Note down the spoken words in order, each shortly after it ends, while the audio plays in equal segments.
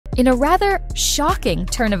In a rather shocking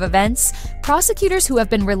turn of events, prosecutors who have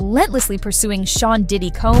been relentlessly pursuing Sean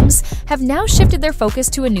Diddy Combs have now shifted their focus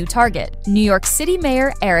to a new target, New York City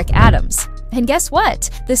Mayor Eric Adams. And guess what?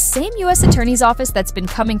 The same U.S. Attorney's Office that's been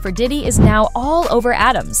coming for Diddy is now all over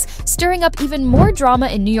Adams, stirring up even more drama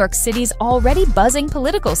in New York City's already buzzing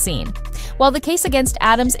political scene. While the case against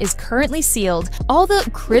Adams is currently sealed, all the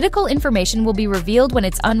critical information will be revealed when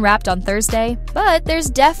it's unwrapped on Thursday, but there's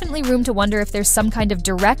definitely room to wonder if there's some kind of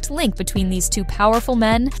direct link between these two powerful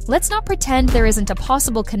men. Let's not pretend there isn't a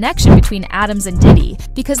possible connection between Adams and Diddy,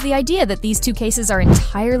 because the idea that these two cases are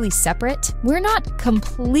entirely separate, we're not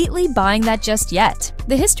completely buying that just yet.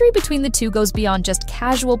 The history between the two goes beyond just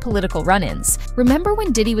casual political run-ins. Remember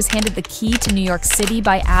when Diddy was handed the key to New York City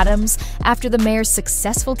by Adams after the mayor's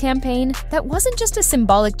successful campaign? That wasn't just a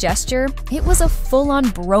symbolic gesture, it was a full-on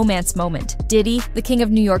bromance moment. Diddy, the king of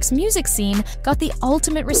New York's music scene, got the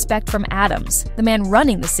ultimate respect from Adams, the man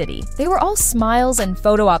running the city. They were all smiles and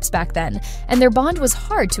photo ops back then, and their bond was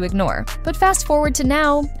hard to ignore. But fast forward to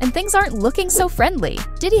now, and things aren't looking so friendly.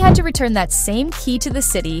 Diddy had to return that same key to the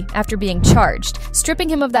city after being charged, stripping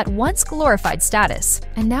him of that once glorified status.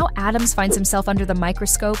 And now Adams finds himself under the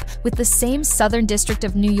microscope with the same Southern District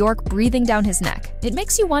of New York breathing down his neck. It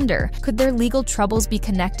makes you wonder, could their legal troubles be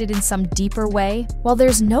connected in some deeper way? While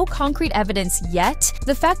there's no concrete evidence yet,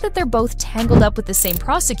 the fact that they're both tangled up with the same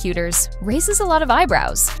prosecutors raises a lot of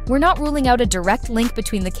eyebrows. We're not ruling out a direct link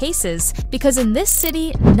between the cases, because in this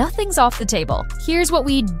city, nothing's off the table. Here's what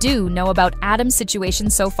we do know about Adams' situation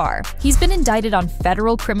so far. He's been indicted on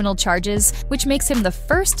federal criminal charges, which makes him the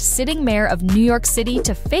first sitting mayor of New York City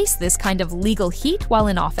to face this kind of legal heat while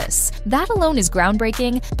in office. That alone is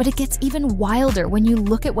groundbreaking, but it gets even wilder when you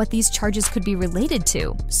look at what these charges could be related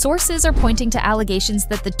to. Sources are pointing to allegations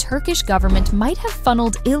that the Turkish government might have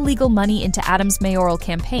funneled illegal money into Adams' mayoral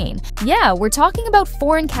campaign. Yeah, we're talking about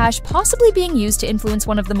foreign cash possibly being used to influence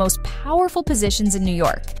one of the most powerful positions in New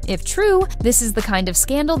York. If true, this is the kind of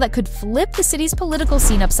scandal that could flip the city's political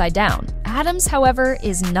scene upside down. Adams, however,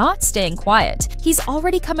 is not staying quiet. He's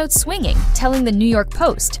already come out swinging, telling the New York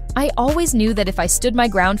Post, "I always knew that if I stood my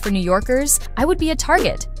ground for New Yorkers, I would be a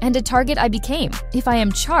target, and a target I became. If I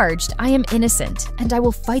am charged, I am innocent, and I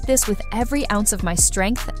will fight this with every ounce of my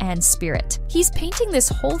strength and spirit." He's painting this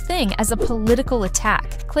whole thing as a political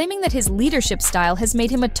attack, claiming that his leadership style has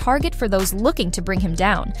made him a target for those looking to bring him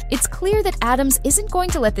down. It's clear that Adams isn't going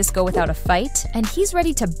to let this go without a fight, and he's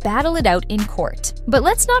ready to battle it out in court. But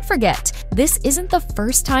let's not forget, this isn't the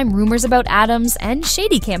first time rumors about Adams and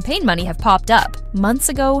shady campaign money have popped up. Months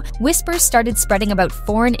ago, whispers started spreading about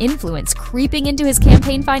foreign influence creeping into his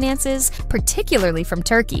campaign finances, particularly from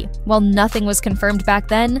Turkey. While nothing was confirmed back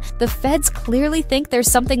then, the feds clearly think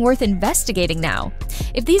there's something worth investigating now.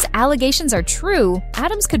 If these allegations are true,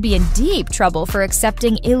 Adams could be in deep trouble for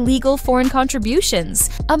accepting illegal foreign contributions,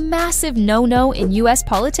 a massive no-no in U.S.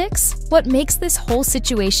 politics. What makes this whole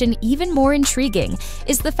situation even more intriguing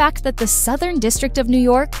is the fact that the Southern District of New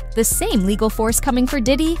York, the same legal force coming for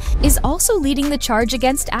Diddy, is also leading the charge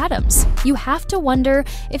against Adams. You have to wonder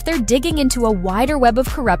if they're digging into a wider web of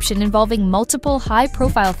corruption involving multiple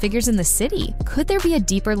high-profile figures in the city. Could there be a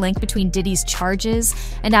deeper link between Diddy's charges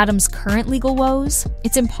and Adams' current legal woes?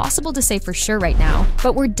 It's impossible to say for sure right now,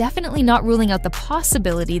 but we're definitely not ruling out the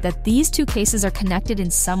possibility that these two cases are connected in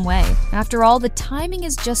some way. After all, the timing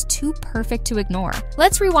is just too perfect to ignore.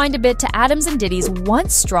 Let's rewind a bit to Adams and Diddy's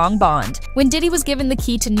once strong bond. When Diddy was given the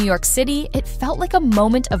key to New York City, it felt like a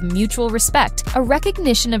moment of mutual respect, a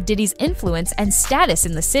recognition of Diddy's influence and status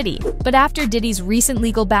in the city. But after Diddy's recent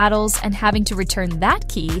legal battles and having to return that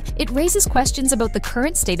key, it raises questions about the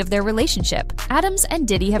current state of their relationship. Adams and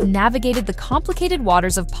Diddy have navigated the complicated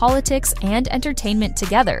waters of politics and entertainment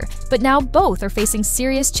together, but now both are facing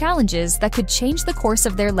serious challenges that could change the course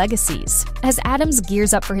of their legacies. As Adams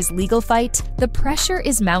gears up for his legal fight, the pressure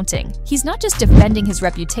is mounting. He's not just defending his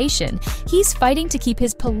reputation, he's fighting to keep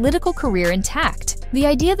his political career intact. The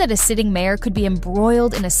idea that a sitting mayor could be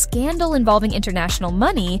embroiled in a scandal involving international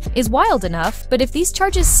money is wild enough, but if these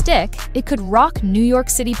charges stick, it could rock New York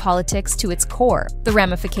City politics to its core. The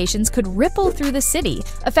ramifications could ripple through the city,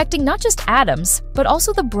 affecting not just Adams, but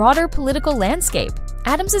also the broader political landscape.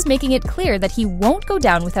 Adams is making it clear that he won't go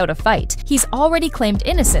down without a fight. He's already claimed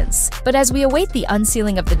innocence, but as we await the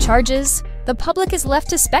unsealing of the charges, the public is left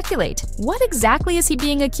to speculate. What exactly is he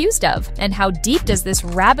being accused of? And how deep does this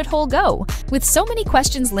rabbit hole go? With so many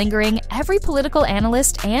questions lingering, every political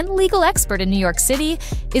analyst and legal expert in New York City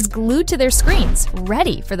is glued to their screens,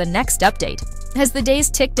 ready for the next update. As the days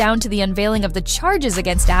tick down to the unveiling of the charges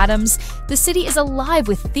against Adams, the city is alive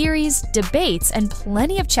with theories, debates, and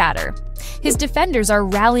plenty of chatter. His defenders are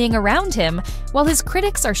rallying around him, while his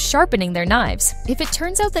critics are sharpening their knives. If it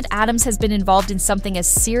turns out that Adams has been involved in something as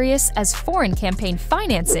serious as foreign campaign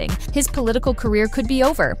financing, his political career could be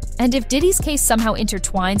over. And if Diddy's case somehow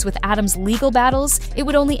intertwines with Adams' legal battles, it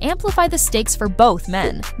would only amplify the stakes for both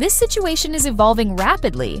men. This situation is evolving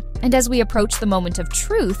rapidly, and as we approach the moment of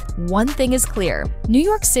truth, one thing is clear. New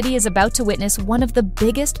York City is about to witness one of the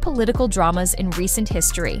biggest political dramas in recent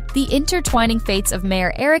history. The intertwining fates of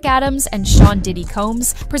Mayor Eric Adams and Sean Diddy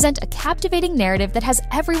Combs present a captivating narrative that has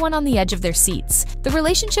everyone on the edge of their seats. The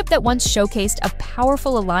relationship that once showcased a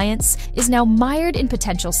powerful alliance is now mired in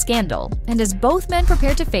potential scandal, and as both men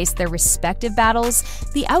prepare to face their respective battles,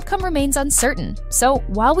 the outcome remains uncertain. So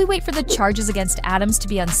while we wait for the charges against Adams to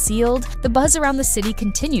be unsealed, the buzz around the city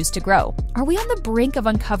continues to grow. Are we on the brink of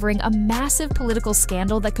uncovering a massive political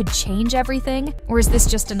scandal that could change everything? Or is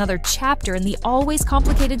this just another chapter in the always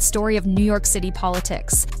complicated story of New York City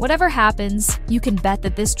politics? Whatever happens, you can bet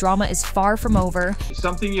that this drama is far from over.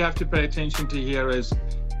 Something you have to pay attention to here is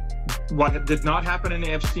what did not happen in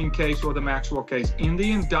the Epstein case or the Maxwell case. In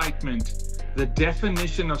the indictment, the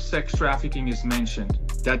definition of sex trafficking is mentioned.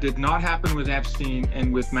 That did not happen with Epstein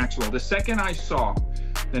and with Maxwell. The second I saw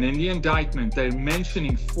that in the indictment, they're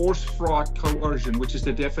mentioning force, fraud, coercion, which is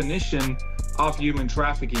the definition of human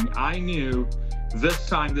trafficking, I knew this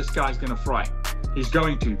time this guy's gonna fry. He's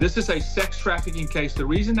going to. This is a sex trafficking case. The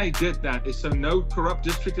reason they did that is so no corrupt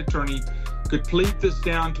district attorney could plead this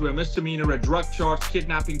down to a misdemeanor, a drug charge,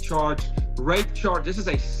 kidnapping charge, rape charge. This is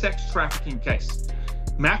a sex trafficking case.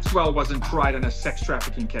 Maxwell wasn't tried in a sex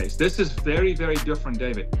trafficking case. This is very, very different,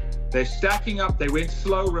 David. They're stacking up. They went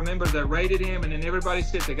slow. Remember, they raided him, and then everybody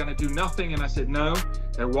said they're going to do nothing. And I said, no,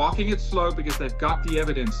 they're walking it slow because they've got the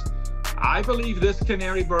evidence. I believe this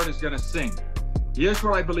canary bird is going to sing. Here's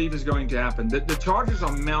what I believe is going to happen. The charges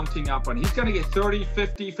are mounting up, and he's going to get 30,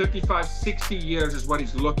 50, 55, 60 years is what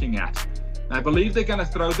he's looking at. And I believe they're going to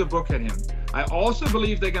throw the book at him. I also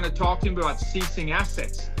believe they're going to talk to him about ceasing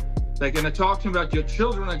assets. They're going to talk to him about your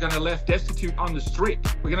children are going to left destitute on the street.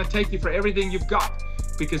 We're going to take you for everything you've got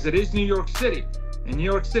because it is New York City. In New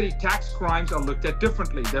York City, tax crimes are looked at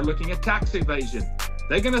differently. They're looking at tax evasion.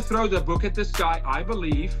 They're going to throw the book at this guy, I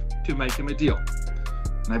believe, to make him a deal.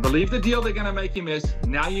 And I believe the deal they're going to make him is,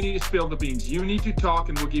 now you need to spill the beans. You need to talk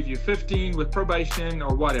and we'll give you 15 with probation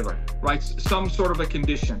or whatever, right? Some sort of a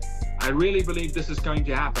condition. I really believe this is going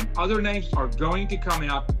to happen. Other names are going to come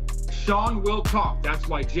out. Sean will talk. That's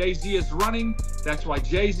why Jay-Z is running. That's why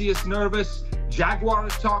Jay-Z is nervous. Jaguar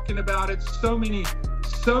is talking about it. So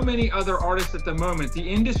many other artists at the moment. The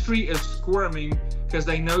industry is squirming because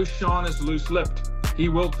they know Sean is loose-lipped. He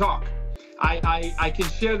will talk. I can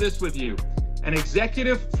share this with you. An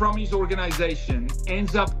executive from his organization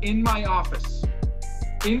ends up in my office,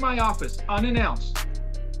 unannounced,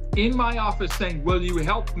 in my office saying, will you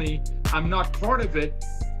help me? I'm not part of it.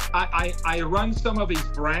 I run some of his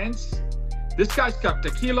brands. This guy's got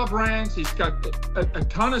tequila brands. He's got a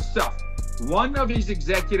ton of stuff. One of his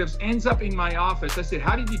executives ends up in my office. I said,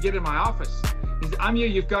 how did you get in my office? He said, I'm here,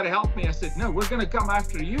 you've got to help me. I said, no, we're going to come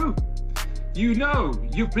after you. You know,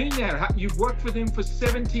 you've been there. You've worked with him for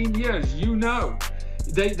 17 years. You know,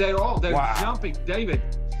 they're wow. Jumping. David,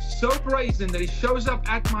 so brazen that he shows up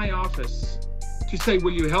at my office to say,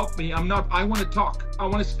 will you help me? I want to talk. I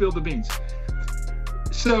want to spill the beans.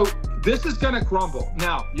 So this is going to crumble.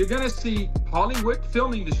 Now, you're going to see Hollywood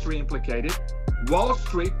film industry implicated, Wall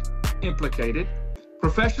Street implicated,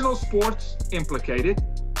 professional sports implicated.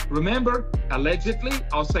 Remember, allegedly,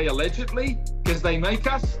 I'll say allegedly, because they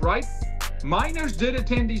make us, right? Minors did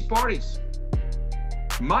attend these parties.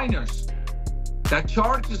 Minors. That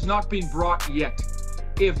charge has not been brought yet.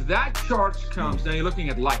 If that charge comes, now you're looking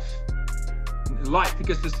at life. Life,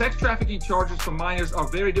 because the sex trafficking charges for minors are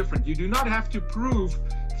very different. You do not have to prove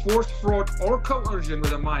force, fraud, or coercion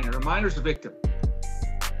with a minor. A minor's a victim.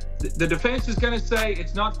 The defense is going to say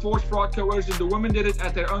it's not force, fraud, coercion. The woman did it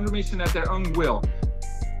at their own permission, at their own will.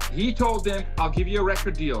 He told them, I'll give you a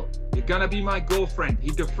record deal. You're going to be my girlfriend. He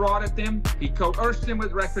defrauded them. He coerced them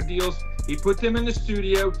with record deals. He put them in the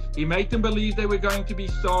studio. He made them believe they were going to be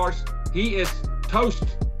stars. He is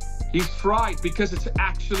toast. He's fried because it's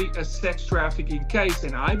actually a sex trafficking case.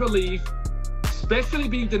 And I believe, especially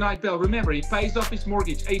being denied bail, remember, he pays off his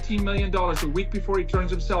mortgage, $18 million a week before he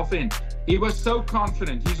turns himself in. He was so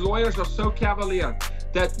confident. His lawyers are so cavalier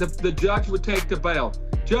that the judge would take the bail.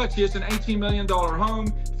 Judge, here's an $18 million home,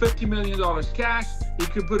 $50 million cash. He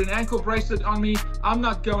could put an ankle bracelet on me. I'm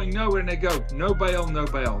not going nowhere. And they go, no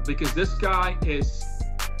bail, because this guy is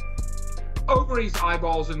over his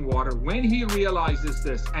eyeballs in water when he realizes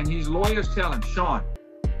this, and his lawyers tell him, Sean,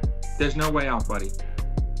 there's no way out, buddy.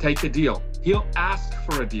 Take a deal. He'll ask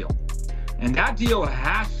for a deal. And that deal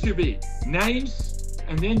has to be names,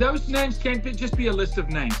 and then those names can't just be a list of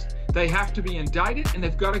names. They have to be indicted, and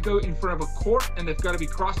they've got to go in front of a court, and they've got to be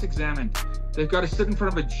cross-examined. They've got to sit in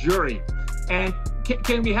front of a jury. And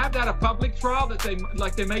can we have that a public trial, that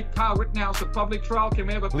they make Kyle Rittenhouse a public trial? Can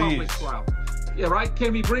we have a public trial? Yeah, right?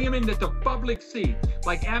 Can we bring him in that the public see,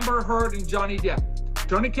 like Amber Heard and Johnny Depp?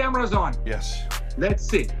 Turn the cameras on. Yes. Let's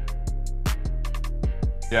see.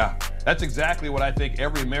 Yeah, that's exactly what I think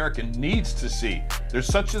every American needs to see. There's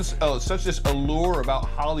such this allure about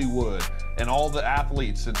Hollywood and all the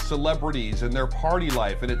athletes and celebrities and their party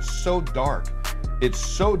life, and it's so dark. It's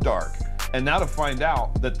so dark. And now to find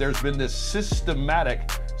out that there's been this systematic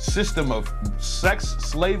system of sex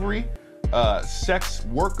slavery, sex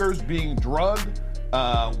workers being drugged.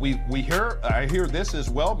 I hear this as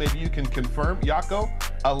well. Maybe you can confirm, Jaco.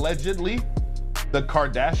 Allegedly, the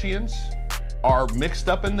Kardashians are mixed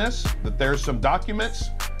up in this, that there's some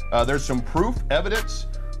documents, there's some proof, evidence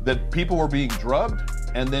that people were being drugged,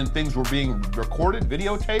 and then things were being recorded,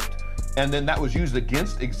 videotaped, and then that was used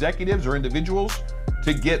against executives or individuals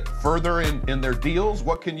to get further in their deals.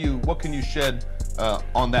 What can you shed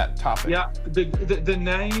on that topic? Yeah, the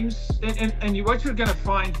names, and what you're gonna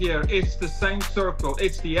find here, it's the same circle.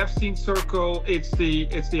 It's the Epstein circle, it's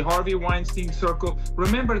the Harvey Weinstein circle.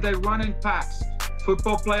 Remember, they run in packs.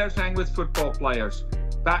 Football players hang with football players.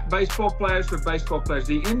 Baseball players with baseball players.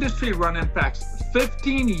 The industry run in packs.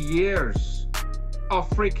 15 years of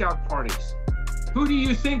freak out parties. Who do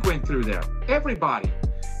you think went through there? Everybody.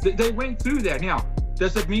 They went through there. Now,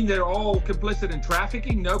 does it mean they're all complicit in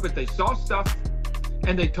trafficking? No, but they saw stuff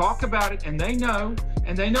and they talk about it, and they know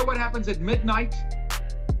what happens at midnight.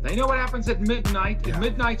 They know what happens at midnight. Yeah. At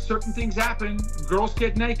midnight, certain things happen. Girls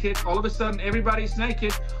get naked. All of a sudden, everybody's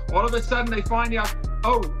naked. All of a sudden, they find out,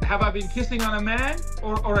 oh, have I been kissing on a man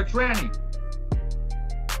or a tranny?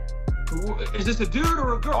 Is this a dude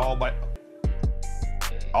or a girl?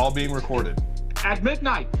 All being recorded. At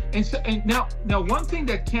midnight. And now one thing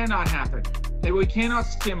that cannot happen, that we cannot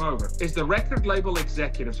skim over, is the record label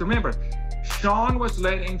executives. Remember, Sean was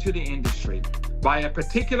led into the industry by a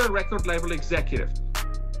particular record label executive.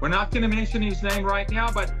 We're not going to mention his name right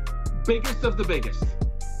now, but biggest of the biggest.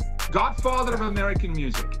 Godfather of American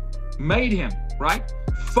music. Made him, right?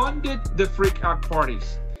 Funded the freak out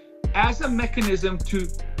parties as a mechanism to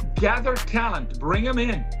gather talent, bring them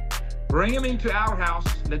in. Bring them into our house.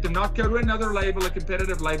 Let them not go to another label, a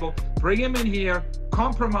competitive label. Bring them in here,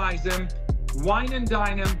 compromise them, wine and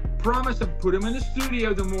dine them, promise them, put them in the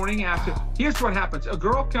studio the morning after. Here's what happens. A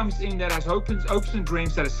girl comes in that has hopes and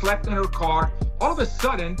dreams, that has slept in her car. All of a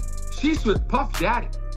sudden, she's with Puff Daddy.